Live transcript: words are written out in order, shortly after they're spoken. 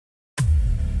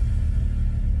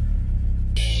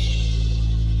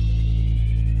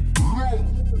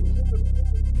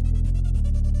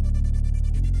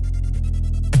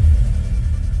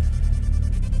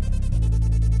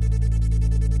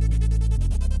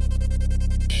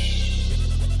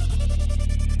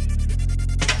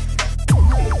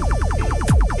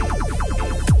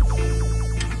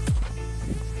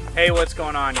Hey, what's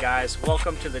going on, guys?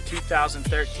 Welcome to the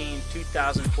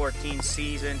 2013-2014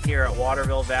 season here at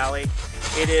Waterville Valley.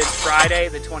 It is Friday,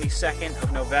 the 22nd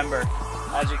of November.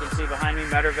 As you can see behind me,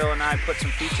 Waterville and I put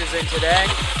some features in today.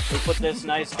 We put this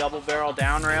nice double barrel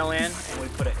down rail in, and we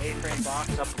put an A-frame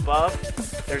box up above.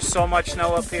 There's so much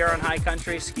snow up here on high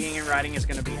country. Skiing and riding is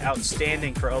going to be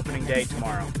outstanding for opening day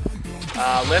tomorrow.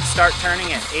 Lifts start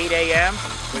turning at 8 a.m.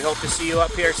 We hope to see you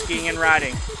up here skiing and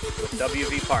riding with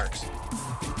WV Parks.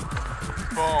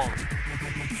 Boom.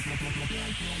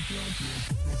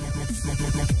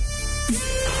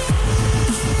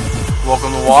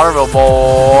 Welcome to Waterville,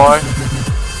 boy.